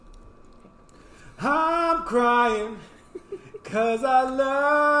I'm crying 'cause I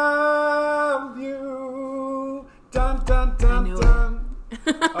love you. Dun dun dun dun.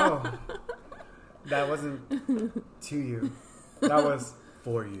 Oh, that wasn't to you. That was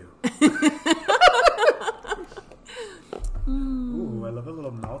for you. Ooh, I love a little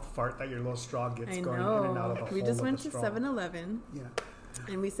mouth fart that your little straw gets going in and out of the hole. We just went to straw. 7-Eleven. Yeah.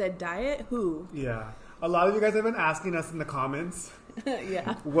 And we said, diet who? Yeah. A lot of you guys have been asking us in the comments.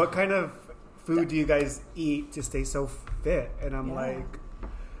 Yeah. What kind of food do you guys eat to stay so fit? And I'm like,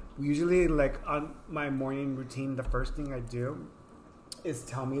 usually like on my morning routine, the first thing I do is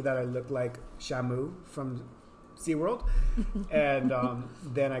tell me that I look like Shamu from SeaWorld. And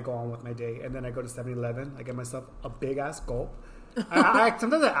then I go on with my day. And then I go to 7-Eleven. I get myself a big ass gulp. I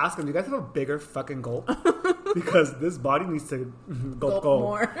sometimes I ask them, do you guys have a bigger fucking gulp? Because this body needs to gulp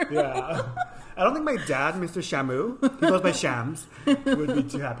more. Yeah. I don't think my dad, Mr. Shamu, he goes by Shams, would be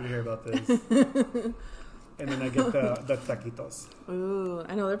too happy to hear about this. And then I get the taquitos. Ooh,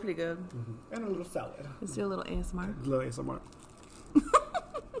 I know they're pretty good. Mm-hmm. And a little salad. Let's do a little ASMR. A little ASMR.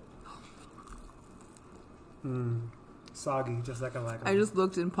 Soggy, just like I like 'em. I just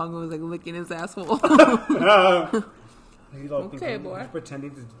looked and Pongo was like licking his asshole. He's all Okay, thinking, boy. he's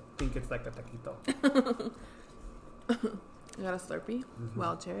pretending to think it's like a taquito. I got a Slurpee,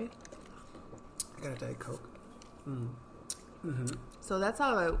 wild cherry. I got a Diet Coke. So that's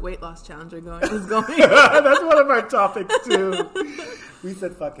how a weight loss challenge is going. That's one of our topics too. We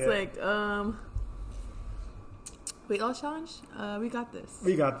said fuck it. It's like, weight loss challenge? We got this.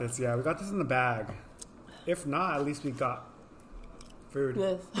 We got this, yeah. We got this in the bag. If not, at least we got food.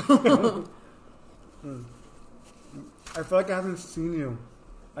 Yes. I feel like I haven't seen you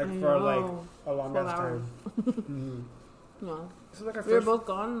for like a long ass time. No. This is like our We were first. both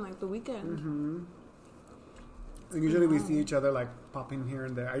gone on like the weekend. And usually we see each other like popping here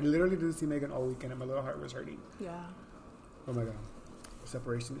and there. I literally didn't see Megan all weekend and my little heart was hurting. Yeah. Oh my god.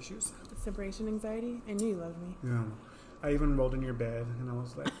 Separation issues. Separation anxiety. I knew you loved me. Yeah. I even rolled in your bed and I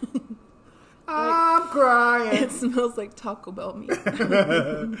was like, I'm crying. It smells like Taco Bell meat.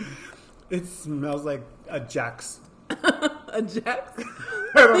 It smells like a Jax. A Jax?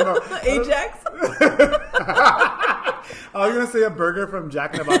 I don't know. Ajax? I was going to say a burger from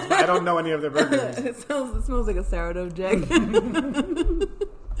Jack in the Box, but I don't know any of their burgers. It smells like a sourdough Jack.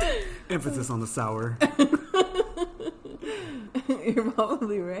 Emphasis on the sour. You're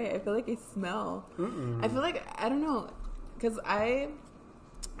probably right. I feel like I smell. I feel like, I don't know, because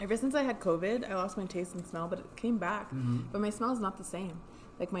ever since I had COVID, I lost my taste and smell, but it came back. But my smell is not the same.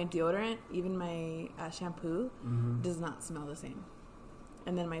 Like my deodorant, even my shampoo, does not smell the same.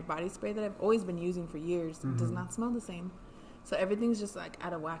 And then my body spray that I've always been using for years does not smell the same. So everything's just like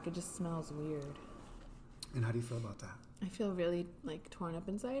out of whack. It just smells weird. And how do you feel about that? I feel really like torn up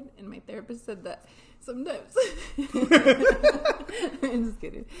inside, and my therapist said that sometimes. I'm just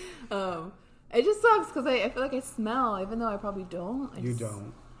kidding. It just sucks because I feel like I smell, even though I probably don't. You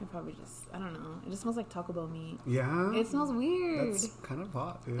don't. I probably just, I don't know. It just smells like Taco Bell meat. Yeah? It smells weird. That's kind of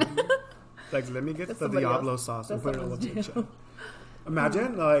hot, dude. Like, let me get the Diablo sauce and put it on the picture.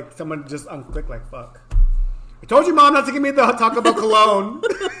 Imagine, like, someone just unquick, like, fuck. I told you, Mom, not to give me the Taco Bell cologne.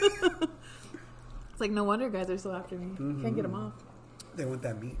 It's like, no wonder guys are so after me. Can't get them off. They want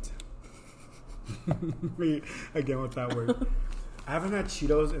that meat. Again with that word. I haven't had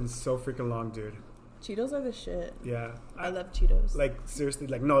Cheetos in so freaking long, dude. Cheetos are the shit. Yeah. I love Cheetos. Like, seriously,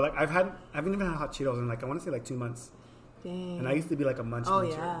 like, no, like, I haven't even had hot Cheetos in, like, I want to say, like, 2 months. Dang. And I used to be, like, a muncher. Oh,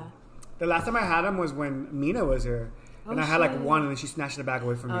 yeah. The last time I had them was when Mina was here. And I had, like, one, and then she snatched the bag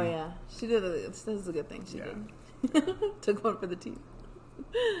away from me. Oh, yeah. She did. This is a good thing. She did. Took one for the team.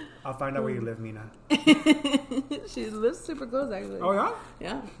 I'll find out where you live, Mina. She lives super close, actually. Oh, yeah?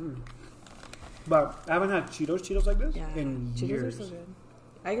 Yeah. But I haven't had Cheetos like this in Cheetos years. are so good.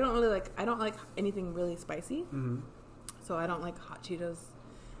 I don't like anything really spicy. So I don't like hot Cheetos.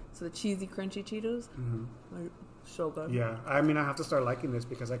 So the cheesy, crunchy Cheetos, like, so good. Yeah. I mean, I have to start liking this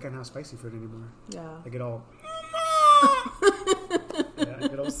because I can't have spicy food anymore. Yeah. I get all... yeah, I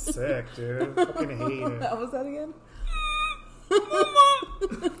get all sick, dude. I fucking hate it. What was that again?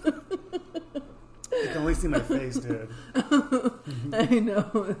 You can only see my face, dude. I know.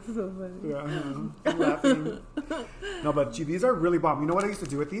 It's so funny. Yeah, I know. I'm laughing. No, but gee, these are really bomb. You know what I used to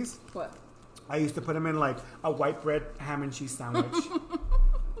do with these? What? I used to put them in like a white bread ham and cheese sandwich.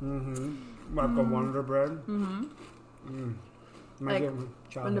 Like a Wonder Bread. Like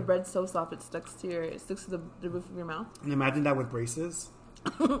when the bread's so soft, it sticks to the roof of your mouth. And imagine that with braces.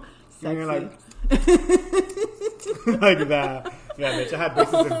 Sexy. And you're like, like that. Yeah, bitch. I had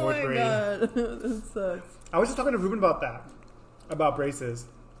braces in fourth grade. God, that sucks. I was just talking to Ruben about that, about braces.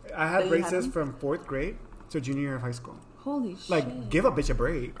 I had you braces had from fourth grade, So junior year of high school. Holy shit. Like, give a bitch a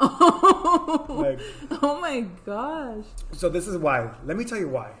break. Like, oh my gosh. So this is why. Let me tell you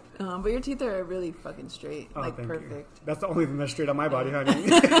why. But your teeth are really fucking straight. Oh, like, thank perfect. you. That's the only thing that's straight on my body, honey.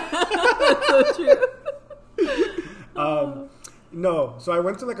 That's so true. No. So I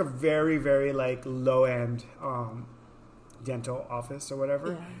went to like a very, very like low end dental office or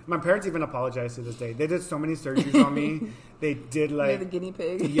whatever. Yeah. My parents even apologized to this day. They did so many surgeries on me. They did like... You're the guinea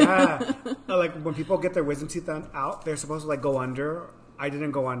pig. Yeah. Like when people get their wisdom teeth out, they're supposed to like go under. I didn't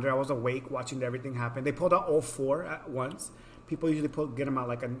go under. I was awake watching everything happen. They pulled out all 4 at once. People usually get them out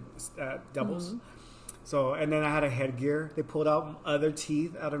like doubles. Mm-hmm. So, and then I had a headgear. They pulled out other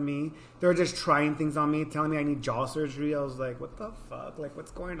teeth out of me. They were just trying things on me, telling me I need jaw surgery. I was like, what the fuck? Like,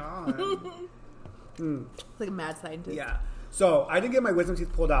 what's going on? Like a mad scientist. Yeah. So I didn't get my wisdom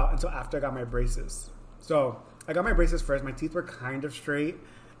teeth pulled out until after I got my braces. So I got my braces first. My teeth were kind of straight.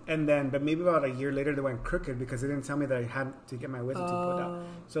 And then, but maybe about a year later, they went crooked because they didn't tell me that I had to get my wisdom teeth pulled out.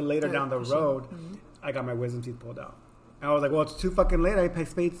 So later down the road, I got my wisdom teeth pulled out. And I was like, well, it's too fucking late. I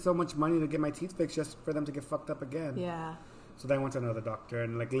paid so much money to get my teeth fixed just for them to get fucked up again. Yeah. So then I went to another doctor.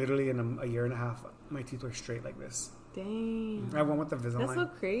 And like literally in a year and a half, my teeth were straight like this. Dang. I went with the Invisalign. That's so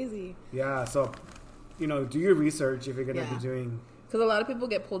crazy. Yeah. So... You know, do your research if you're going to be doing... Because a lot of people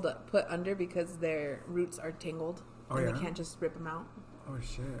get put under because their roots are tangled. And they can't just rip them out. Oh,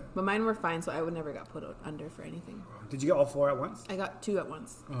 shit. But mine were fine, so I would never got put under for anything. Did you get all 4 at once? I got 2 at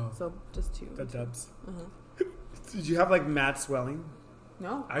once. Oh. So just 2. The dubs. Uh-huh. Did you have, like, mad swelling?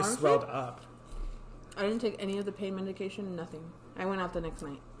 No. I swelled up. I didn't take any of the pain medication, nothing. I went out the next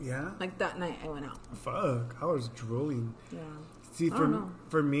night. Yeah? Like, that night, I went out. Fuck. I was drooling. Yeah. See,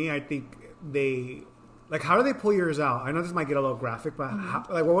 for me, I think they... Like, how do they pull yours out? I know this might get a little graphic, but how,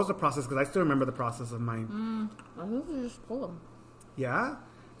 like, what was the process? Because I still remember the process of mine. I think they just pull them. Yeah?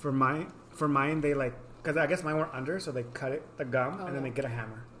 For mine, they, like... Because I guess mine were under, so they cut the gum, and then they get a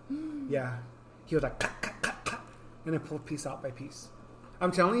hammer. Yeah. He was like, cut, cut, cut, cut. And they pull piece out by piece.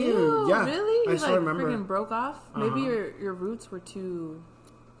 I'm telling you, yeah. Really? I still remember. Freaking broke off? Maybe your roots were too...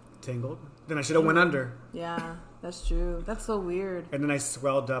 Tangled? Then I should have went under. Yeah. That's true. That's so weird. And then I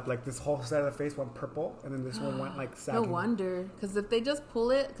swelled up. Like, this whole side of the face went purple. And then this one went, like, sagging. No wonder. Because if they just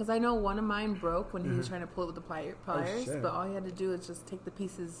pull it... Because I know one of mine broke when he was trying to pull it with the pliers. But all he had to do is just take the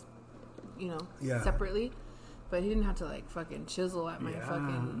pieces, separately. But he didn't have to, like, fucking chisel at my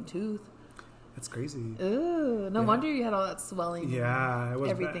fucking tooth. That's crazy. Ooh. No wonder you had all that swelling. Yeah. It was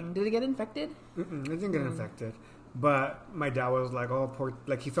everything. bad. Did it get infected? It didn't get infected. But my dad was like, oh, poor...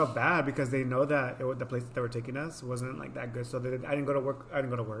 Like, he felt bad because they know that the place that they were taking us wasn't, like, that good. So I didn't go to work. I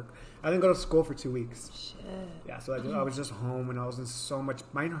didn't go to school for 2 weeks. Shit. Yeah, so I was just home, and I was in so much...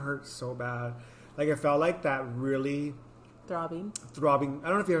 Mine hurt so bad. Like, it felt like that really... Throbbing. I don't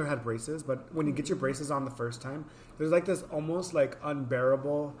know if you ever had braces, but when you get your braces on the first time, there's, like, this almost, like,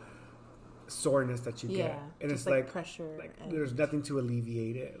 unbearable soreness that you get. And it's, like... pressure. Like, there's nothing to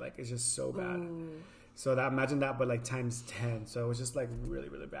alleviate it. Like, it's just so bad. Ooh. So imagine that, but like times 10. So it was just like really,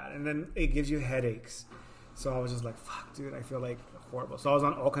 really bad. And then it gives you headaches. So I was just like, fuck, dude, I feel like horrible. So I was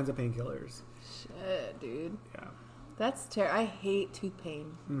on all kinds of painkillers. Shit, dude. Yeah. That's terrible. I hate tooth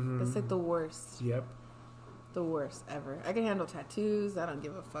pain. That's like the worst. Yep. The worst ever. I can handle tattoos. I don't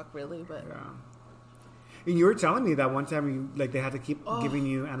give a fuck really, but... Yeah. And you were telling me that one time they had to keep giving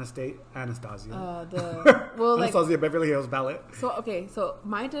you Anastasia. Anastasia Beverly Hills ballot. So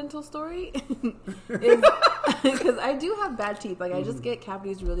my dental story is because I do have bad teeth. Like I just get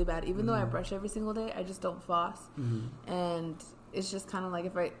cavities really bad. Even though I brush every single day, I just don't floss. And it's just kind of like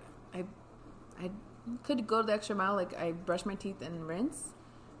if I could go the extra mile. Like I brush my teeth and rinse.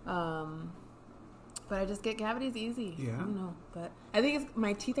 But I just get cavities easy. Yeah. I don't know. But I think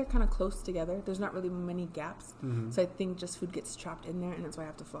my teeth are kind of close together. There's not really many gaps. So I think just food gets trapped in there, and that's why I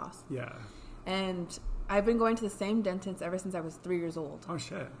have to floss. Yeah. And I've been going to the same dentist ever since I was 3 years old. Oh,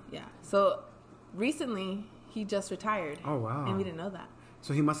 shit. Yeah. So recently, he just retired. Oh, wow. And we didn't know that.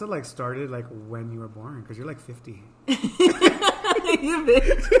 So he must have, like, started, like, when you were born, because you're, like, 50. You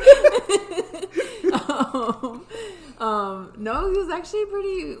bitch. No, he was actually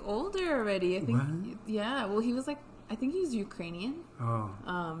pretty older already. I think. What? Yeah. Well, he was like, I think he's Ukrainian. Oh.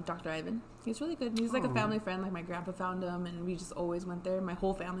 Dr. Ivan. He's really good. He's like a family friend. Like my grandpa found him, and we just always went there. My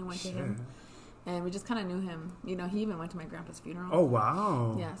whole family went to him, and we just kind of knew him. You know, he even went to my grandpa's funeral. Oh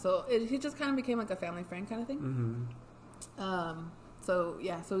wow. Yeah. So he just kind of became like a family friend kind of thing. So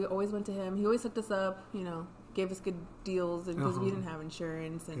we always went to him. He always hooked us up. You know. Gave us good deals because we didn't have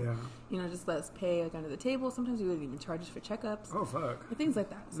insurance and just let us pay like under the table. Sometimes he wouldn't even charge us for checkups. Oh fuck. And things like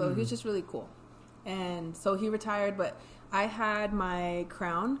that. So he was just really cool. And so he retired, but I had my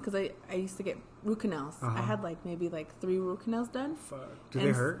crown because I used to get root canals. I had like maybe like 3 root canals done. Fuck. Do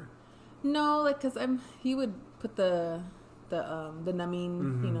they hurt? No, like because he would put the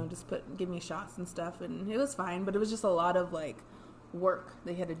numbing, you know, just give me shots and stuff, and it was fine. But it was just a lot of like work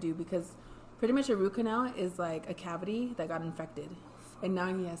they had to do because pretty much a root canal is like a cavity that got infected, and now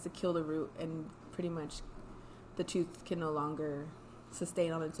he has to kill the root, and pretty much the tooth can no longer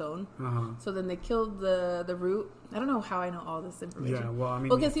sustain on its own. So then they killed the root. I don't know how I know all this information. Yeah, well, I mean,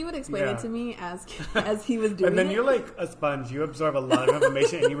 because he would explain it to me as he was doing it. And then you're like a sponge. You absorb a lot of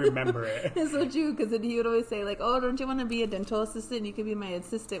information and you remember it. It's so true, because then he would always say like, "Oh, don't you want to be a dental assistant? You could be my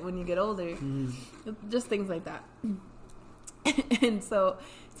assistant when you get older." Just things like that. And so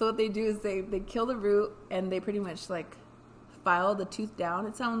what they do is they kill the root, and they pretty much like file the tooth down.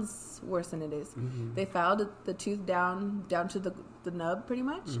 It sounds worse than it is. They filed the tooth down to the nub pretty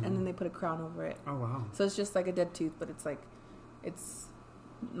much, and then they put a crown over it. Oh wow. So it's just like a dead tooth, but it's like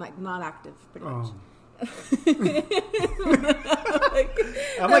not active pretty much.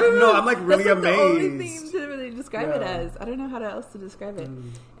 I'm like really that's amazed. The only thing to really describe it as. I don't know how else to describe it.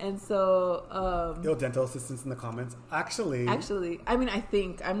 And so Yo, dental assistants in the comments. Actually, I mean, I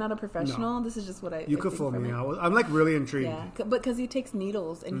think I'm not a professional. No. This is just what I. You could fool me. I'm like really intrigued. Yeah, but because he takes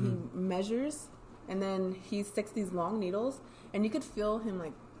needles and he measures, and then he sticks these long needles, and you could feel him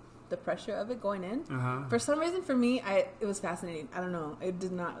like the pressure of it going in. For some reason, for me, it was fascinating. I don't know. It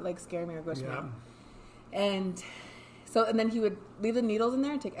did not like scare me or gross me out. And then he would leave the needles in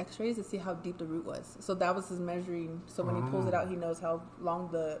there and take x-rays to see how deep the root was. So that was his measuring. So when he pulls it out, he knows how long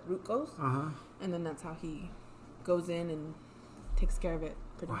the root goes. And then that's how he goes in and takes care of it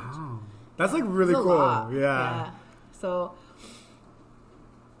pretty much. That's like really cool. Yeah. So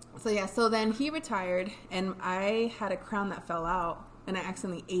then he retired, and I had a crown that fell out, and I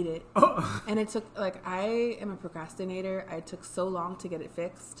accidentally ate it. And it took, like, I am a procrastinator. I took so long to get it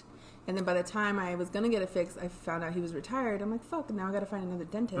fixed. And then by the time I was going to get it fixed, I found out he was retired. I'm like, fuck, now I got to find another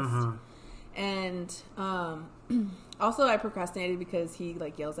dentist. And also I procrastinated because he,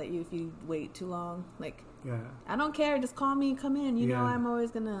 like, yells at you if you wait too long. Like, I don't care. Just call me. Come in. You know I'm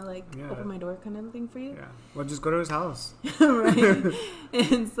always going to, like, open my door kind of thing for you. Well, just go to his house. Right.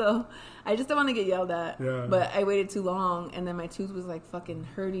 And so I just don't want to get yelled at. Yeah. But I waited too long, and then my tooth was, like, fucking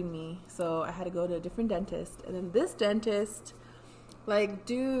hurting me. So I had to go to a different dentist. And then this dentist... like,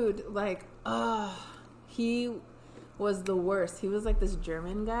 dude, like, he was the worst. He was like this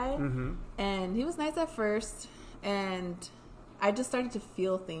German guy, and he was nice at first, and I just started to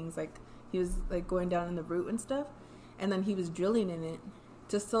feel things, like he was like going down in the root and stuff, and then he was drilling in it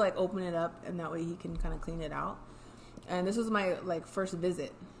just to like open it up, and that way he can kind of clean it out. And this was my like first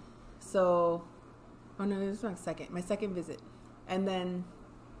visit, so this was my second visit, and then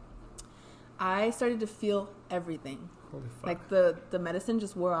I started to feel everything. Holy fuck. Like the medicine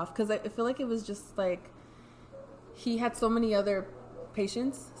just wore off, because I feel like it was just like he had so many other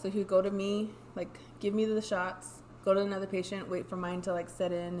patients, so he would go to me, like give me the shots, go to another patient, wait for mine to like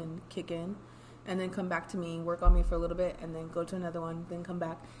set in and kick in, and then come back to me, work on me for a little bit, and then go to another one, then come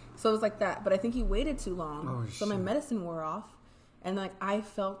back. So it was like that, but I think he waited too long, so my medicine wore off, and like I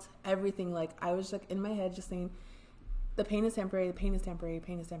felt everything. Like I was like in my head just saying, the pain is temporary, the pain is temporary,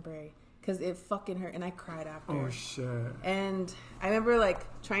 pain is temporary. Because it fucking hurt, and I cried after. Oh, shit. And I remember, like,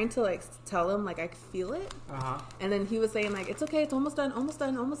 trying to, like, tell him, like, I could feel it. And then he was saying, like, it's okay, it's almost done, almost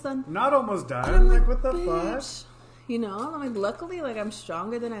done, almost done. Not almost done. And I'm like, what the fuck? You know? I'm like, luckily, like, I'm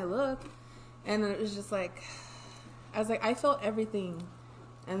stronger than I look. And then it was just, like, I was like, I felt everything.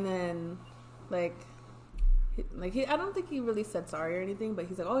 And then, I don't think he really said sorry or anything, but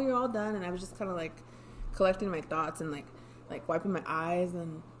he's like, oh, you're all done. And I was just kind of, like, collecting my thoughts and, like wiping my eyes,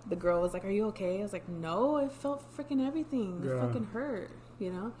 and the girl was like, are you okay? I was like, no, I felt freaking everything. It fucking hurt,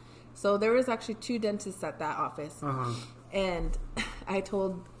 you know? So there was actually 2 dentists at that office. And I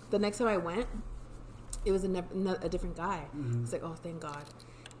told, the next time I went, it was a different guy. It's like, oh, thank God.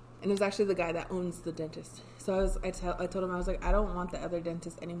 And it was actually the guy that owns the dentist. So I told him, I was like, I don't want the other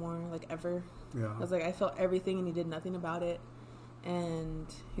dentist anymore, like, ever. I was like, I felt everything, and he did nothing about it. And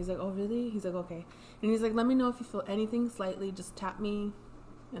he's like, oh, really? He's like, okay. And he's like, let me know if you feel anything slightly. Just tap me,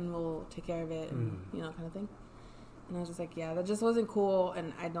 and we'll take care of it, and, you know, kind of thing. And I was just like, yeah, that just wasn't cool,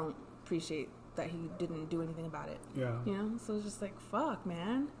 and I don't appreciate that he didn't do anything about it. You know? So it's just like, fuck,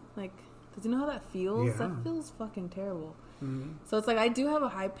 man. Like, does you know how that feels? That feels fucking terrible. So it's like, I do have a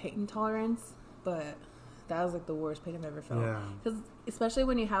high pain tolerance, but that was, like, the worst pain I've ever felt. Because especially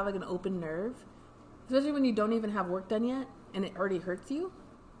when you have, like, an open nerve, especially when you don't even have work done yet, and it already hurts you,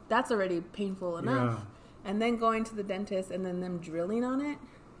 that's already painful enough. And then going to the dentist and then them drilling on it.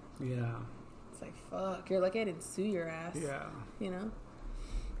 It's like, fuck, you're lucky I didn't sue your ass. Yeah. You know?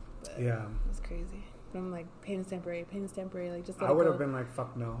 But Yeah. It was crazy. But I'm like, pain is temporary. Like, just let I it would go. have been like,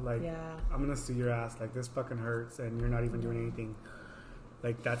 fuck no. Like, yeah. I'm going to sue your ass. Like, this fucking hurts and you're not even doing anything.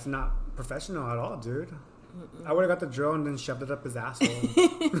 Like, that's not professional at all, dude. I would have got the drill and then shoved it up his asshole.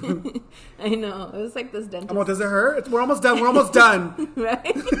 I know. It was like this dentist. Does it hurt? We're almost done.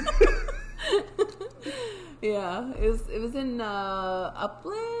 Right? Yeah. It was in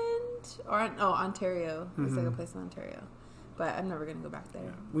Upland or Ontario. It was like a place in Ontario. But I'm never going to go back there.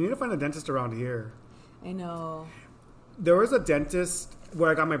 Yeah. We need to find a dentist around here. I know. There was a dentist where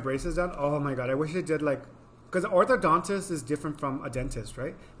I got my braces done. Oh my God. I wish I did like... Because orthodontist is different from a dentist,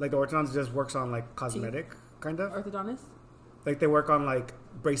 right? Like the orthodontist just works on like cosmetic, kind of. Orthodontist? Like they work on like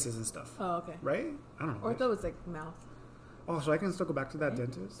braces and stuff. Oh, okay. Right? I don't know. Ortho was like mouth. Oh, so I can still go back to that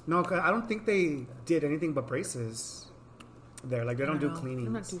dentist? No, cause I don't think they did anything but braces there. Like they don't do cleanings.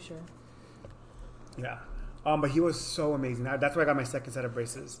 I'm not too sure. Yeah. But he was so amazing. That's why I got my second set of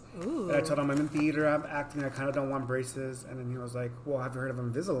braces. Ooh. And I told him, I'm in theater, I'm acting, I kind of don't want braces. And then he was like, well, have you heard of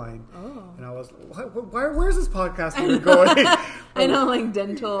Invisalign? Oh. And I was, where's this podcast even going? I know, like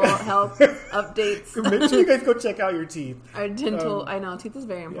dental health updates. Make sure you guys go check out your teeth. Our dental, I know, teeth is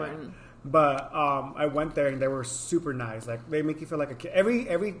very important. Yeah. But I went there and they were super nice. Like they make you feel like a kid.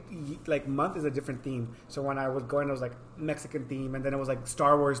 Every like month is a different theme. So when I was going, it was like Mexican theme, and then it was like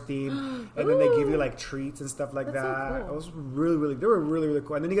Star Wars theme, and then they give you like treats and stuff like That's that. so cool. It was really they were really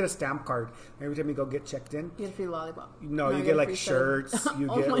cool. And then you get a stamp card every time you go get checked in. You get a free lollipop. No, you get like shirts. You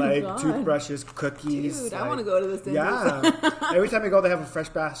Oh get my like God. toothbrushes, cookies. Dude, like, I want to go to this dentist. Yeah. Every time you go, they have a fresh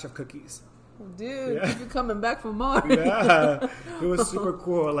batch of cookies. Dude, Yeah. keep you coming back for more. Yeah, it was super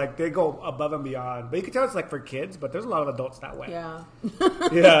cool. Like they go above and beyond, but you can tell it's like for kids. But there's a lot of adults that way. Yeah.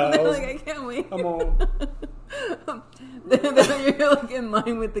 Yeah. They're like, I can't wait. I'm all. You're like in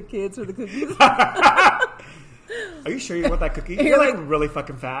line with the kids for the cookies. Are you sure you want that cookie? You're like really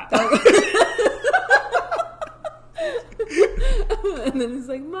fucking fat. And then it's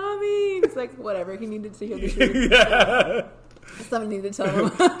like, Mommy. It's like, whatever. He needed to hear the truth. Yeah. Someone needed to tell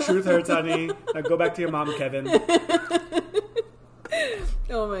him. Truth hurts, honey. Now go back to your mom, Kevin.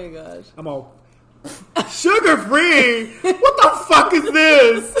 Oh my gosh. I'm all sugar free. What the fuck is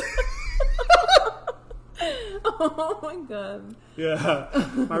this? Oh my god. Yeah,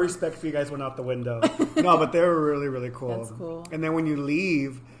 my respect for you guys went out the window. No, but they were really cool. That's cool. And then when you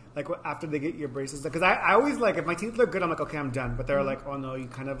leave, like after they get your braces, because I always like if my teeth look good, I'm like, okay, I'm done. But they're like, oh no, you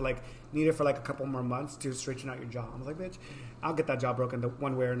kind of like need it for like a couple more months to straighten out your jaw. I was like, bitch, I'll get that jaw broken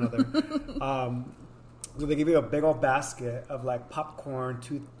one way or another. So they give you a big old basket of like popcorn,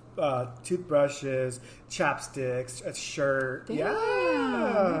 toothbrushes, chapsticks, a shirt. Damn,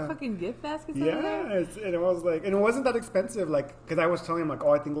 Yeah, fucking gift baskets over there? yes. And it was like, and it wasn't that expensive. Like, because I was telling him like,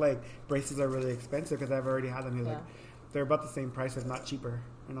 oh, I think like braces are really expensive because I've already had them. He's like, they're about the same price, if not cheaper.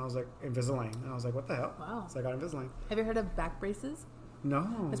 And I was like, Invisalign. And I was like, what the hell? Wow. So I got Invisalign. Have you heard of back braces? No.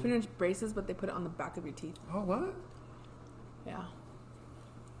 It's pretty much braces, but they put it on the back of your teeth. Oh, what? Yeah.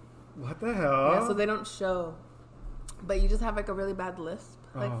 What the hell? Yeah, so they don't show. But you just have like a really bad lisp,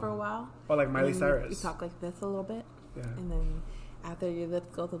 like for a while. Oh, like Miley And then Cyrus. You talk like this a little bit. Yeah. And then after your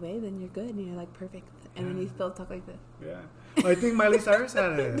lips go away, then you're good and you're like perfect. And then you still talk like this. Yeah. I think Miley Cyrus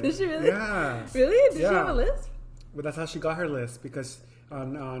had it. Did she really? Yeah. Really? Did she Yeah. have a lisp? But that's how she got her lisp because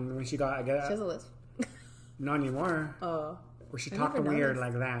on when she got, I guess, She has a lisp. not anymore. Oh. Where she I talking never weird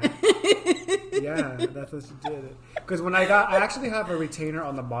noticed. like that. Yeah, that's what she did. Because when I actually have a retainer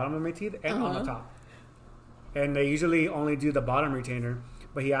on the bottom of my teeth and on the top. And they usually only do the bottom retainer.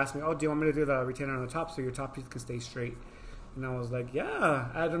 But he asked me, oh, do you want me to do the retainer on the top so your top teeth can stay straight? And I was like, yeah,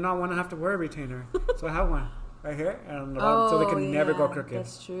 I do not want to have to wear a retainer. So I have one right here and on the bottom so they can never go crooked.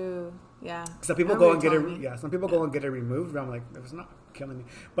 That's true. Yeah. Some people go and get it. Yeah, some people go and get it removed. But I'm like, it's not killing me.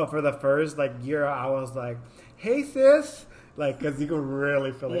 But for the first like year, I was like, hey sis, like because you can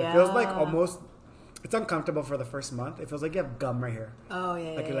really feel it. It feels like almost. It's uncomfortable for the first month. It feels like you have gum right here. Oh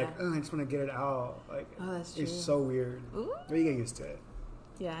yeah. Like you're like, oh, I just want to get it out. Like, oh, that's true. It's so weird. Ooh. But you get used to it.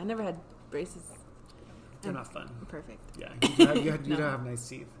 Yeah, I never had braces. They're not fun. Perfect. Yeah, you don't have nice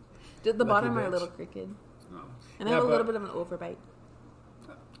teeth. The Lucky bottom are bitch. a little crooked, Oh. and I have a little bit of an overbite.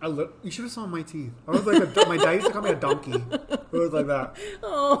 You should have saw my teeth. I was like, my dad used to call me a donkey. It was like that.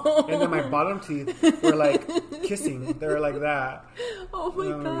 Oh. And then my bottom teeth were like kissing. They were like that. Oh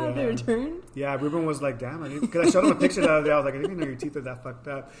my god, yeah. they were turned? Yeah, Ruben was like, damn. Because I showed him a picture the other day. I was like, I didn't even know your teeth are that fucked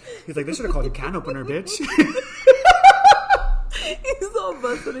up. He's like, they should have called you can opener, bitch. He's all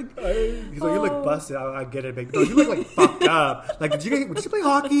busted. He's like, you look busted. I get it, baby. No, you look like fucked up. Like, did you play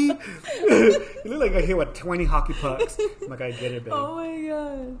hockey? You look like I hit with 20 hockey pucks. I'm like, I get it, baby. Oh my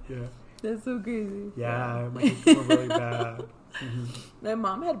god. Yeah. That's so crazy. Yeah, my teeth were really bad. Mm-hmm. My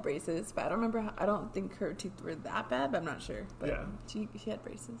mom had braces, but I don't remember. I don't think her teeth were that bad, but I'm not sure. But yeah, she had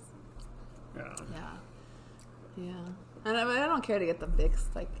braces. Yeah. And I don't care to get them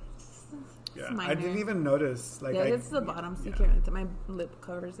fixed. Like, I didn't even notice. Like, it's the bottom, so you can't. My lip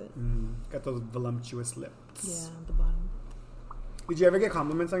covers it. Got those voluptuous lips. Yeah, the bottom. Did you ever get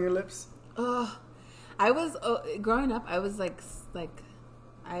compliments on your lips? I was growing up. I was like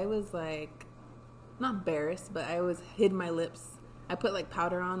not embarrassed, but I always hid my lips. I put like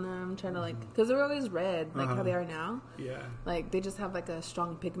powder on them, trying to because they were always red, like how they are now. Yeah. Like they just have like a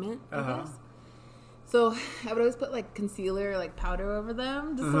strong pigment, I guess. So I would always put like concealer, like powder over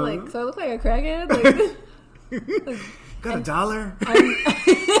them, just to so I look like a crackhead. Got $1?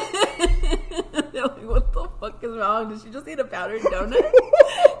 They're like, what the fuck is wrong? Did she just eat a powdered donut?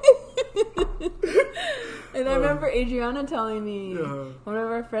 And I remember Adriana telling me, one of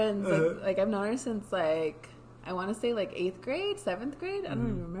our friends, like I've known her since like I want to say like 8th grade, 7th grade. I don't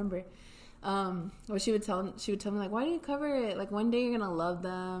even remember. Well, she would tell me like, why do you cover it? Like one day you're gonna love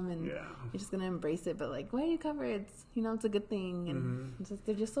them and you're just gonna embrace it. But like, why do you cover it? It's, it's a good thing, and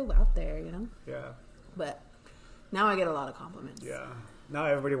they're just so out there, Yeah. But now I get a lot of compliments. Yeah. Now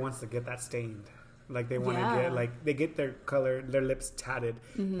everybody wants to get that stained. Like they want to get they get their lips tatted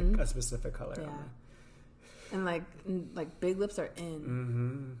a specific color. Yeah. And like big lips are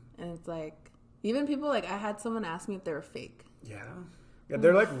in, and it's like even people like I had someone ask me if they were fake. Yeah,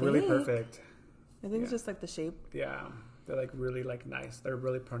 they're like really perfect. I think it's just like the shape. Yeah, they're like really like nice. They're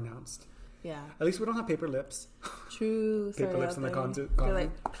really pronounced. Yeah. At least we don't have paper lips. True. Paper lips in the content. They're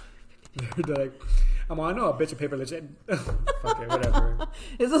like, they're like, I know a bitch of paper lips. Fuck it, whatever.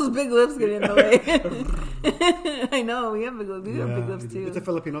 It's those big lips getting in the way. I know we have big lips. We have big lips too. It's a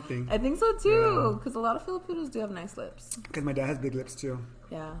Filipino thing. I think so too, because a lot of Filipinos do have nice lips. Because my dad has big lips too.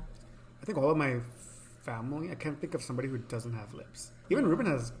 Yeah. I think all of my family. I can't think of somebody who doesn't have lips. Even Ruben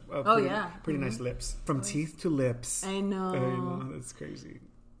has pretty nice lips. From teeth to lips. I know. That's crazy.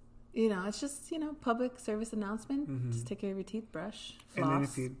 It's just, public service announcement. Just take care of your teeth, brush, floss. And then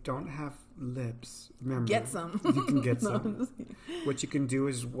if you don't have lips, remember. Get some. You can get some. What you can do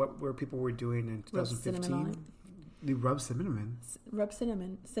is where people were doing in 2015. Rub cinnamon on it. You rub cinnamon. Rub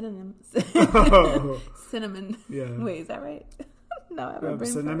cinnamon. Cinnamon. Cinnamon. Yeah. Wait, is that right? No, I have rub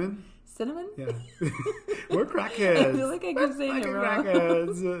cinnamon? Cinnamon? Yeah. We're crackheads. I feel like I keep saying it wrong.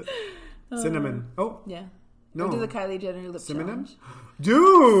 Crackheads. Cinnamon. Oh. Yeah. No. Or do the Kylie Jenner lip cinnamon? challenge.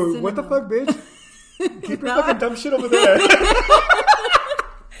 Dude, cinnamon. What the fuck, bitch? Keep your fucking dumb shit over there.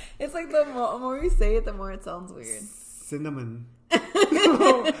 It's like the more you say it, the more it sounds weird. Cinnamon.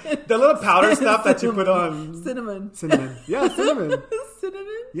 The little powder stuff that you put on. Cinnamon. Yeah, cinnamon.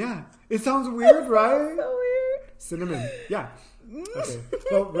 Cinnamon? Yeah. It sounds weird, right? So weird. Cinnamon. Yeah. Okay.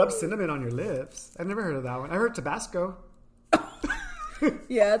 Well, rub cinnamon on your lips. I've never heard of that one. I heard Tabasco.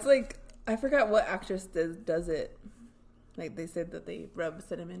 Yeah, it's like, I forgot what actress does it. Like, they said that they rub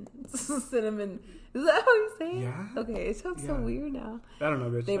cinnamon. Cinnamon. Is that how you say it? Yeah. Okay, it sounds so weird now. I don't know,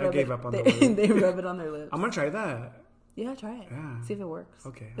 bitch. I gave up on the word. They rub it on their lips. I'm going to try that. Yeah, try it. Yeah. See if it works.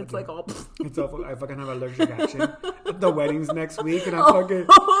 Okay. It's like all... It's awful. I fucking have allergic reaction. The wedding's next week, and I'm fucking...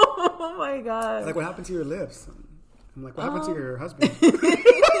 Oh, my God. It's like, what happened to your lips? I'm like, what happened to your husband?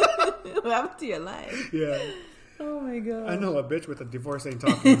 What happened to your life? Yeah. Oh, my God. I know a bitch with a divorce ain't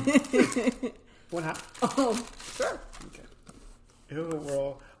talking. What happened? Oh, sure. Okay. Ew,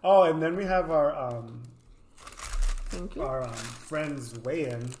 well... Oh, and then we have our... Thank you. Our friends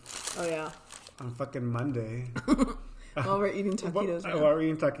weigh-in. Oh, yeah. On fucking Monday. While we're eating taquitos. While we're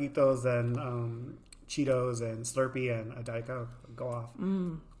eating taquitos and Cheetos and Slurpee and a Diet Coke. Go off.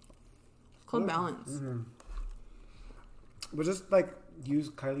 Called balance. Mm-hmm. We'll just use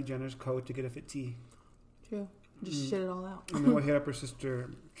Kylie Jenner's code to get a fit tea. True. Just shit it all out. And then we'll hit up her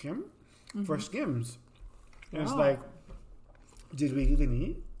sister Kim for Skims. And it's like, did we even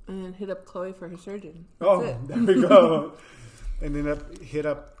eat? And then hit up Chloe for her surgeon. That's there we go. And then hit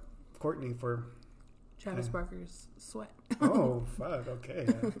up Courtney for Travis Barker's sweat. Oh, fuck. Okay.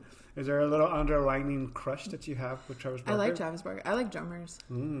 Yeah. Is there a little underlining crush that you have with Travis Barker? I like Travis Barker. I like drummers.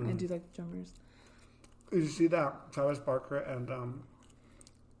 I do like drummers. Did you see that? Travis Barker and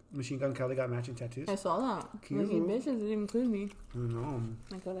Machine Gun Kelly got matching tattoos. I saw that. Cute. Like, you bitches didn't include me. I know.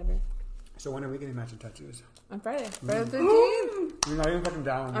 Like, whatever. So when are we getting matching tattoos? On Friday. Friday the 13th. You're not even fucking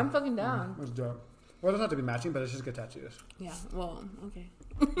down. I'm fucking down. Let's do it. Well, it doesn't have to be matching, but it's just good tattoos. Yeah, well, okay.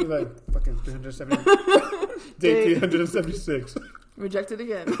 You're like, fucking 370. Day 376. Rejected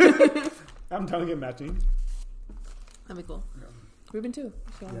again. I'm telling you, matching. That'd be cool. Yeah. Ruben too.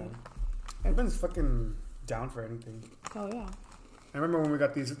 So Yeah. Ruben's fucking down for anything. Oh, yeah. I remember when we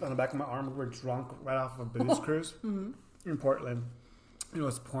got these on the back of my arm. We were drunk right off of a booze cruise in Portland. It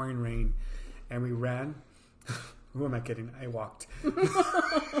was pouring rain, and we ran. Who am I kidding? I walked.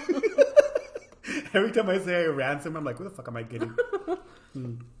 Every time I say I ran somewhere, I'm like, "Who the fuck am I kidding?"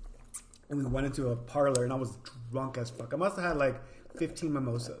 And we went into a parlor, and I was drunk as fuck. I must have had like 15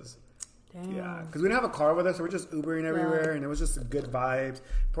 mimosas. Damn. Yeah, because we didn't have a car with us, so we're just Ubering everywhere, and it was just good vibes.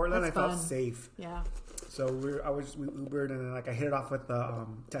 Portland, I felt safe. Yeah. So we Ubered, and then like I hit it off with the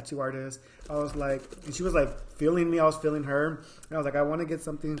tattoo artist. I was like, and she was like feeling me. I was feeling her. And I was like, I want to get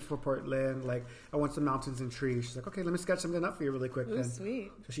something for Portland. Like I want some mountains and trees. She's like, okay, let me sketch something up for you really quick. It was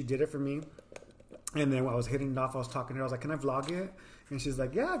sweet. So she did it for me. And then while I was hitting it off, I was talking to her. I was like, can I vlog it? And she's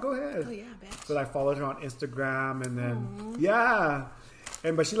like, yeah, go ahead. Oh yeah, bitch. So I followed her on Instagram, and then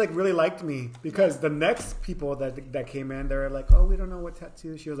but she like really liked me because the next people that came in, they were like, oh, we don't know what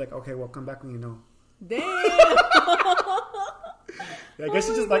tattoo. She was like, okay, well, come back when you know. Damn. I guess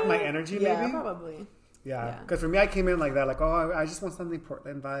she just liked my energy, maybe. Yeah, probably. Yeah, because for me, I came in like that, like, oh, I just want something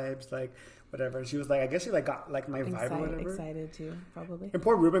Portland vibes, like whatever. And she was like, I guess she like got like my vibe or whatever. Excited too, probably. And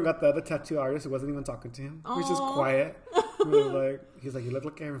poor Ruben got the other tattoo artist who wasn't even talking to him. He was just quiet. He was like, he's like, you look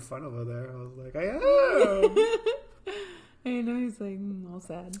like you're having fun over there. I was like, I am. I know, he's like all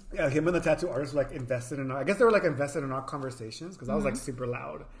sad. Yeah, him and the tattoo artist were like invested in. I guess they were like invested in our conversations because I was like super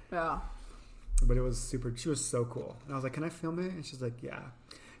loud. Yeah. But it was super. She was so cool. And I was like, "Can I film it?" And she's like, "Yeah."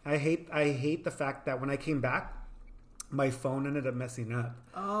 I hate the fact that when I came back, my phone ended up messing up.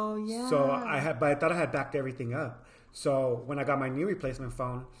 Oh yeah. So I thought I had backed everything up. So when I got my new replacement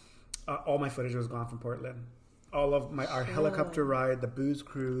phone, all my footage was gone from Portland. All of our helicopter ride, the booze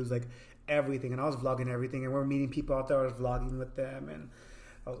cruise, like everything. And I was vlogging everything, and we were meeting people out there. I was vlogging with them, and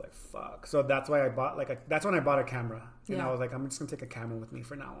I was like, "Fuck!" So that's why I bought that's when I bought a camera, and I was like, "I'm just gonna take a camera with me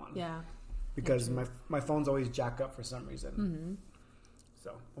for now on." Yeah. Because my phone's always jack up for some reason. Mm-hmm.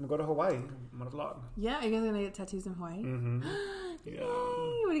 So I'm gonna go to Hawaii. I'm gonna vlog. Yeah, are you guys gonna get tattoos in Hawaii? Mm-hmm. Yeah.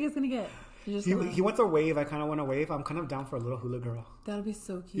 What are you guys gonna get? He wants a wave. I kind of want a wave. I'm kind of down for a little hula girl. That'll be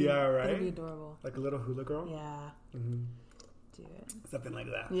so cute. Yeah, right. That'll be adorable. Like a little hula girl. Yeah. Mm-hmm. Do it. Something like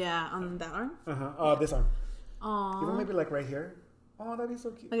that. Yeah, on that arm. This arm. Aww. Even maybe like right here. Oh, that'd be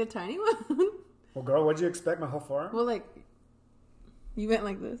so cute. Like a tiny one. Well, girl, what'd you expect? My whole forearm? Well, like you went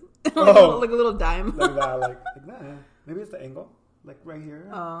like this, like a little dime. Like that, like that. Maybe it's the angle, like right here.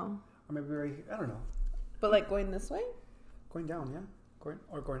 Oh. Or maybe right here. I don't know. But like going this way? Going down, yeah. Going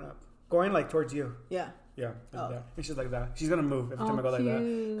up. Going like towards you. Yeah. Yeah. Like that. And she's like that. She's gonna move every time I go like that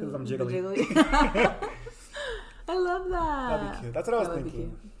because I'm jiggly. I love that. That'd be cute. That's what I was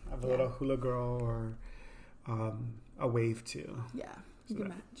thinking. Have a little hula girl or a wave too. Yeah. So you can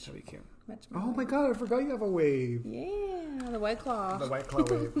match. That'd be cute. Match oh my god! I forgot you have a wave. Yeah, the White Claw. The White Claw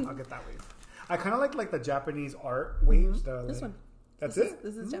wave. I'll get that wave. I kind of like the Japanese art waves. Mm-hmm. This one. That's it.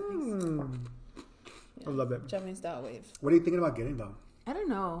 This is Japanese. Yeah. I love it. Japanese style wave. What are you thinking about getting though? I don't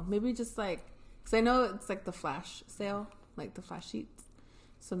know. Maybe just like, because I know it's like the flash sale, like the flash sheets.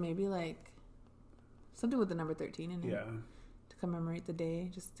 So maybe like something with the number 13 in it. Yeah. To commemorate the day,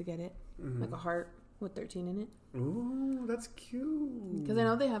 just to get it. Mm-hmm. Like a heart with 13 in it. Ooh, that's cute. Because I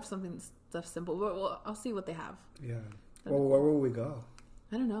know they have stuff simple, but I'll see what they have. Yeah. Well, where will we go?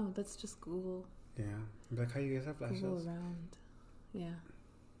 I don't know. That's just Google. Yeah. Like how you guys have flashes. Google around. Yeah.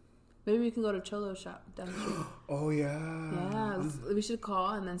 Maybe we can go to Cholo's shop down the street. Oh yeah. Yeah. We should call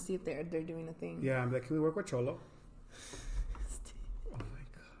and then see if they're doing a thing. Yeah. I'm like, can we work with Cholo? Oh my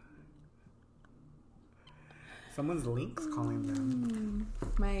god. Someone's Link's calling them.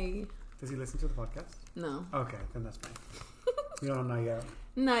 Does he listen to the podcast? No. Okay, then that's fine. You don't know, not yet.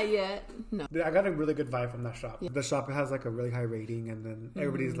 Not yet. No. I got a really good vibe from that shop. Yeah. The shop has like a really high rating, and then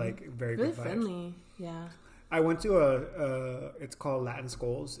everybody's like very really good vibes. Friendly. Yeah. I went to it's called Latin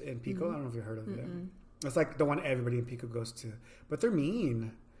Skulls in Pico. I don't know if you heard of it. It's like the one everybody in Pico goes to, but they're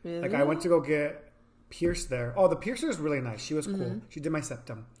mean. Really? Like I went to go get pierced there. Oh, the piercer is really nice. She was cool. She did my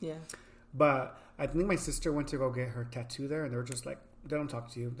septum. Yeah. But I think my sister went to go get her tattoo there, and they were just like, they don't talk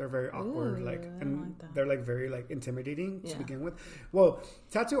to you. They're very awkward, they're like very like intimidating to begin with. Well,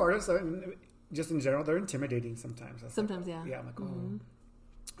 tattoo artists are just in general, they're intimidating sometimes. Sometimes, like, yeah. I'm like,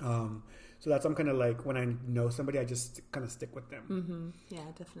 oh. So that's I'm kind of like when I know somebody, I just kind of stick with them. Mm-hmm. Yeah,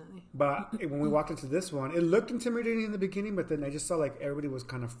 definitely. But when we walked into this one, it looked intimidating in the beginning, but then I just saw like everybody was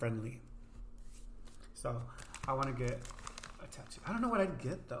kind of friendly. So I want to get a tattoo. I don't know what I'd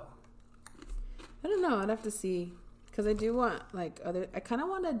get though. I don't know. I'd have to see, because I do want like I kind of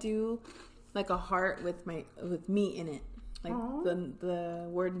want to do like a heart with me in it, like the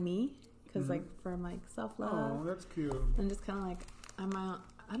word me, because like from like self love. Oh, that's cute. And just kind of like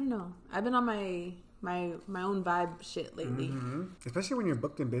I don't know. I've been on my my own vibe shit lately. Mm-hmm. Especially when you're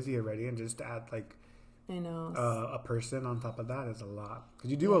booked and busy already, and just to add like, I know, a person on top of that is a lot.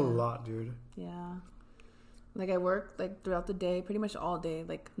 Because you do a lot, dude. Yeah. Like I work like throughout the day, pretty much all day,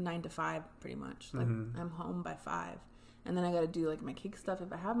 like 9 to 5, pretty much. Like I'm home by 5, and then I got to do like my cake stuff.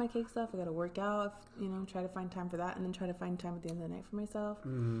 If I have my cake stuff, I got to work out. Try to find time for that, and then try to find time at the end of the night for myself.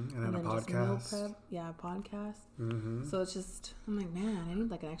 And then a podcast. Just meal prep. Yeah, a podcast. So it's just, I'm like, man, I need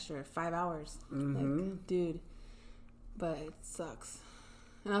like an extra 5 hours. Like, dude, but it sucks.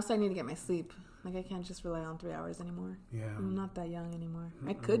 And also, I need to get my sleep. Like, I can't just rely on 3 hours anymore. Yeah. I'm not that young anymore.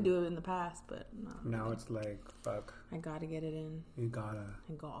 I could do it in the past, but no. Now it's like, fuck. I gotta get it in. You gotta.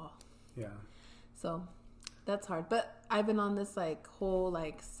 I gotta. Yeah. So, that's hard. But I've been on this, like, whole,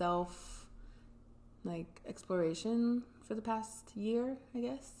 like, self, like, exploration for the past year, I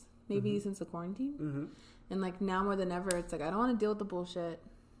guess. Maybe since the quarantine. And, like, now more than ever, it's like, I don't want to deal with the bullshit.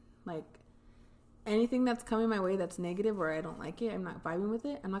 Like, anything that's coming my way that's negative or I don't like it, I'm not vibing with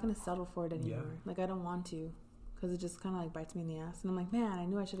it, I'm not going to settle for it anymore. Yeah. Like, I don't want to, because it just kind of like bites me in the ass. And I'm like, man, I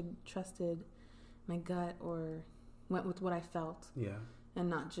knew I should have trusted my gut or went with what I felt. Yeah. And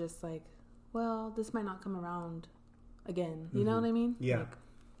not just like, well, this might not come around again. You know what I mean? Yeah. Like,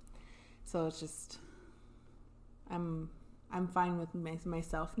 so it's just, I'm fine with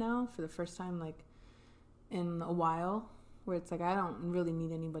myself now for the first time, like, in a while, where it's like, I don't really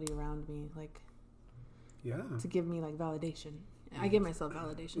need anybody around me. Like, to give me like validation. I give myself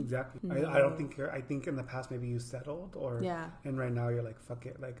validation. Exactly. I don't think I think in the past maybe you settled and right now you're like, fuck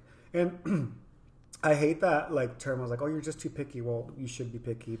it. Like, and I hate that like term. I was like, oh, you're just too picky. Well, you should be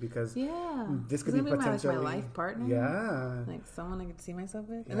picky because this could be potentially my life partner. Yeah. Like someone I could see myself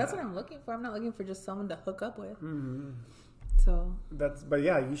with. And that's what I'm looking for. I'm not looking for just someone to hook up with. So but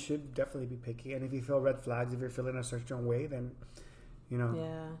yeah, you should definitely be picky. And if you feel red flags, if you're feeling a certain way, then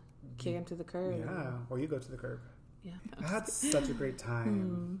kick him to the curb. Yeah, or you go to the curb. Yeah. I had such a great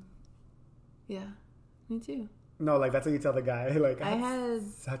time. Yeah, me too. No, like that's what you tell the guy. Like I had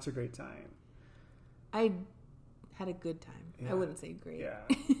such a great time. I had a good time. Yeah. I wouldn't say great. Yeah.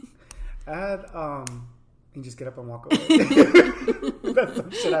 I had you just get up and walk away. That's some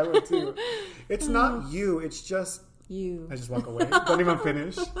shit I would too. It's not you, it's just you. I just walk away. Don't even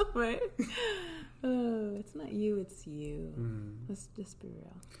finish. Right. Oh, it's not you, it's you. Let's just be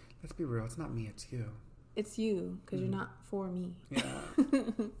real. Let's be real. It's not me, it's you. It's you, because you're not for me. Yeah.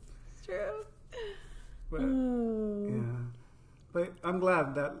 It's true. But, yeah. But I'm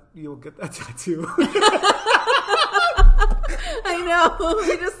glad that you'll get that tattoo. I know.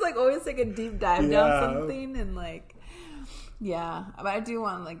 We just like always take a deep dive down something and like, yeah. But I do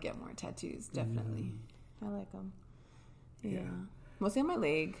want to like get more tattoos, definitely. I like them. Yeah. Mostly on my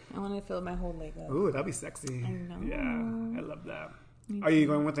leg. I want to fill my whole leg up. Ooh, that'd be sexy. I know. Yeah, I love that. Are you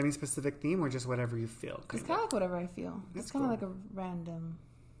going with any specific theme or just whatever you feel? It's kind of like whatever I feel. It's kind of like a random,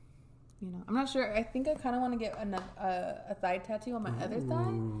 I'm not sure. I think I kind of want to get a thigh tattoo on my other thigh.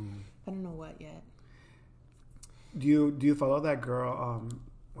 I don't know what yet. Do you follow that girl?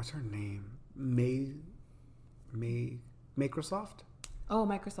 What's her name? Microsoft? Oh,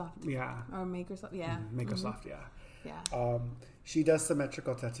 Microsoft. Yeah. Or Microsoft. Yeah. Microsoft. Yeah. Yeah. She does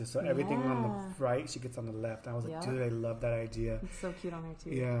symmetrical tattoos, so everything on the right, she gets on the left. I was like, dude, I love that idea. It's so cute on her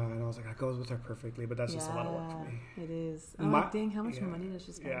too. Yeah, and I was like, that goes with her perfectly, but that's just a lot of work for me. It is. And I'm like, dang, how much money does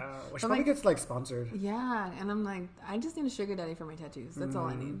she spend? Yeah, well, she probably gets like sponsored. Yeah, and I'm like, I just need a sugar daddy for my tattoos. That's all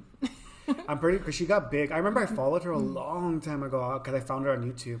I need. I'm pretty, because she got big. I remember I followed her a long time ago because I found her on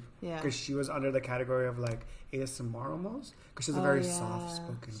YouTube. Yeah. Because she was under the category of like ASMR almost. Because she has a very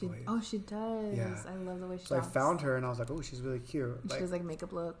soft-spoken voice. Oh, she does. Yeah. I love the way she talks. So I found her and I was like, oh, she's really cute. She does like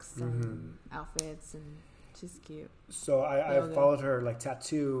makeup looks and outfits and she's cute. So I followed her like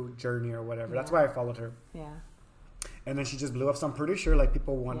tattoo journey or whatever. That's why I followed her. Yeah. And then she just blew up. So I'm pretty sure like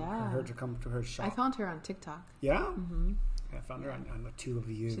people want her to come to her shop. I found her on TikTok. Yeah? Mm-hmm. I found her on the two of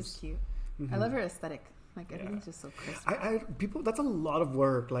views. She's cute. I love her aesthetic. Like, everything's just so crisp. People, that's a lot of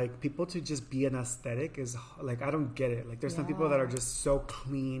work. Like, people to just be an aesthetic is, like, I don't get it. Like, there's some people that are just so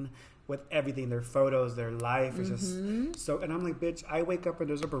clean with everything. Their photos, their life is just so, and I'm like, bitch, I wake up and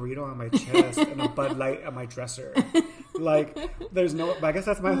there's a burrito on my chest and a Bud Light on my dresser. Like, there's no, I guess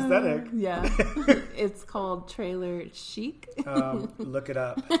that's my aesthetic. Yeah. It's called trailer chic. Look it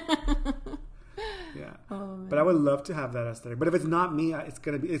up. Yeah, but I would love to have that aesthetic. But if it's not me, it's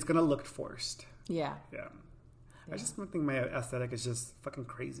gonna look forced. Yeah. I just don't think my aesthetic is just fucking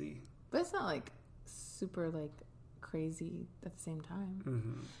crazy. But it's not like super like crazy at the same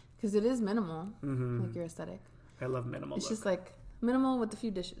time because it is minimal. Like your aesthetic. I love minimal. It's just like minimal with a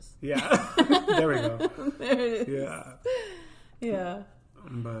few dishes. Yeah, there we go. There it is. Yeah. Yeah.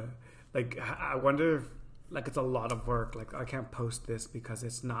 But like I wonder if like it's a lot of work. Like I can't post this because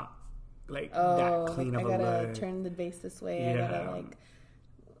it's not like that clean like of a look. I gotta turn the vase this way. I gotta like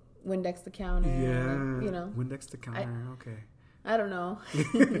Windex the counter. Yeah, you know, Windex the counter. Okay. I don't know.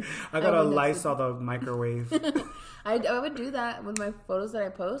 I gotta Lysol the microwave. I would do that with my photos that I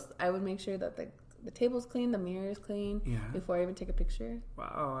post. I would make sure that the table's clean, the mirror is clean before I even take a picture.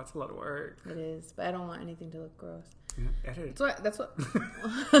 Wow, that's a lot of work. It is, but I don't want anything to look gross. Yeah, edit. That's what.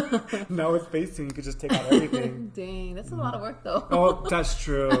 Now with facing, you could just take out everything. Dang, that's a lot of work though. Oh, that's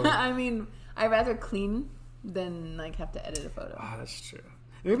true. I mean, I'd rather clean than like have to edit a photo. Oh, that's true.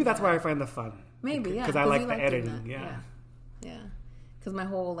 Maybe that's why I find the fun. Maybe, because I like the editing. Yeah. Because my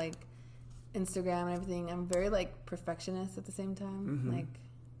whole like Instagram and everything, I'm very like perfectionist at the same time. Like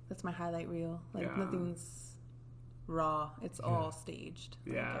that's my highlight reel. Like nothing's raw. It's all staged.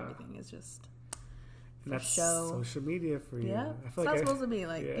 Like, everything is just and that's show. Social media for you. Yeah, I feel it's not supposed to be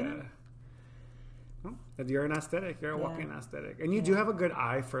like you know. Well, you're an aesthetic. You're a walking aesthetic, and you do have a good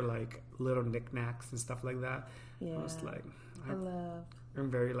eye for like little knickknacks and stuff like that. Yeah, like I'm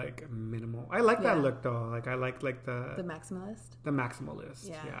very like minimal. I like that look though. Like I like the maximalist. The maximalist.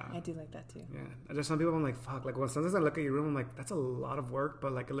 Yeah, I do like that too. Yeah, there's some people I'm like fuck. Like when sometimes I look at your room, I'm like that's a lot of work,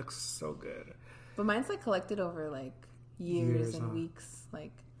 but like it looks so good. But mine's like collected over like years and weeks.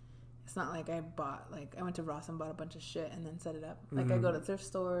 Like it's not like I went to Ross and bought a bunch of shit and then set it up. Like I go to thrift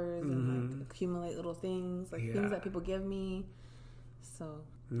stores and like accumulate little things, like things that people give me. So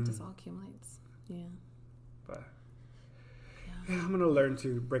it just all accumulates. Yeah. But I'm gonna learn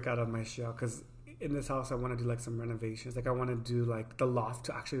to break out of my shell because in this house I want to do like some renovations. Like I want to do like the loft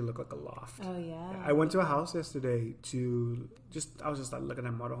to actually look like a loft. Oh yeah. I went to a house yesterday I was just like looking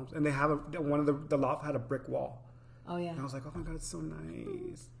at model homes and they have one of the loft had a brick wall. Oh yeah. And I was like, oh my god, it's so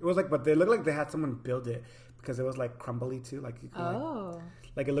nice. It was like, but they looked like they had someone build it because it was like crumbly too. Like you could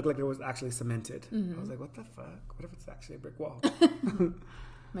like it looked like it was actually cemented. I was like, what the fuck? What if it's actually a brick wall?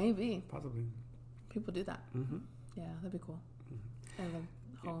 Maybe. Possibly. People do that. Yeah, that'd be cool. I love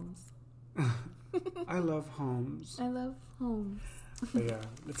homes. I love homes. I love homes. But yeah,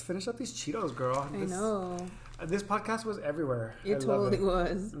 let's finish up these Cheetos, girl. I know. This podcast was everywhere. It totally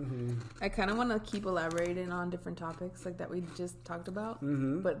was. I kind of want to keep elaborating on different topics like that we just talked about.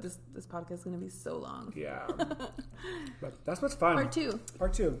 But this podcast is going to be so long. Yeah. But that's what's fun. Part 2.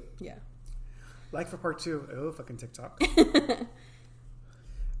 Part 2. Yeah. Like for part 2. Oh, fucking TikTok.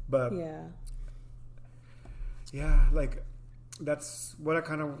 But yeah, like that's what I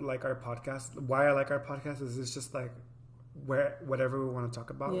kind of like our podcast. Why I like our podcast is it's just like whatever we want to talk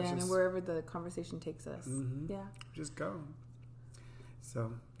about. Yeah, and wherever the conversation takes us. Yeah. Just go.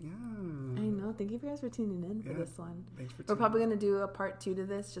 So, yeah. I know. Thank you guys for tuning in for this one. Thanks for We're probably going to do a part 2 to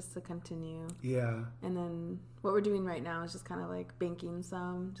this just to continue. Yeah. And then what we're doing right now is just kind of like banking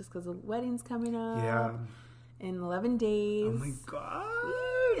some just because the wedding's coming up. Yeah. In 11 days. Oh my god.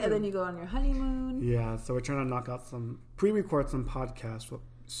 And then you go on your honeymoon. Yeah, so we're trying to knock out pre-record some podcasts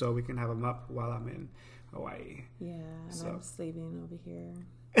so we can have them up while I'm in Hawaii. Yeah, and I'm slaving over here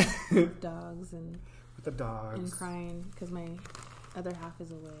with dogs and with the dogs and crying because my other half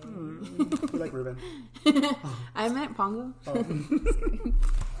is away. You like Ruben? I meant Pongo. Oh.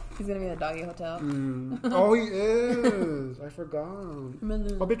 He's gonna be in the doggy hotel. Oh, he is. I forgot.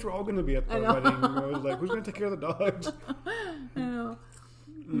 I bet we're all gonna be at the wedding. I was like, who's gonna take care of the dogs? I know.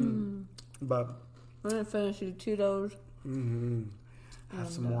 But we're gonna finish the Cheetos. Have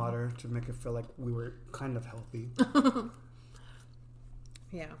some water to make it feel like we were kind of healthy.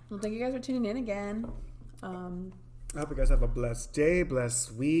 Yeah. Well, thank you guys for tuning in again. I hope you guys have a blessed day,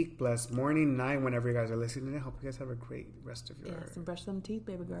 blessed week, blessed morning, night, whenever you guys are listening. I hope you guys have a great rest of your... Yes, and brush them teeth,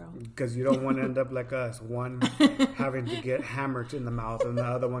 baby girl. Because you don't want to end up like us. One having to get hammered in the mouth and the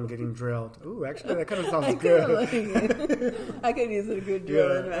other one getting drilled. Ooh, actually, that kind of sounds good. Like it. I could use a good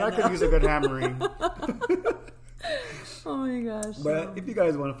drilling right now. I could use a good hammering. Oh my gosh. But if you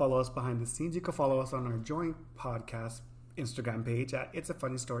guys want to follow us behind the scenes, you can follow us on our joint podcast Instagram page at It's a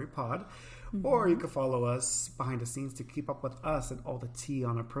Funny Story Pod. Or you can follow us behind the scenes to keep up with us and all the tea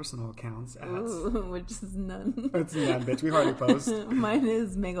on our personal accounts at... Ooh, which is none. It's none, bitch. We hardly post. Mine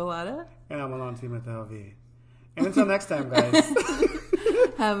is Megalata. And I'm Alon Team with LV. And until next time, guys.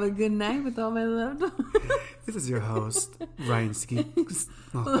 Have a good night with all my loved ones. This is your host, Ryan Skeeks.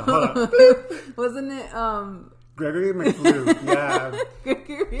 Oh, hold on. Wasn't it, Gregory McFlew. Yeah.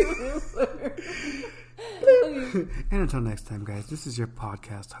 Gregory McFlew. And until next time, guys, this is your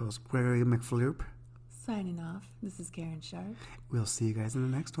podcast host, Gregory McFloop. Signing off. This is Karen Sharp. We'll see you guys in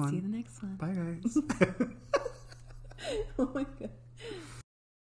the next one. See you in the next one. Bye, guys. Oh my God.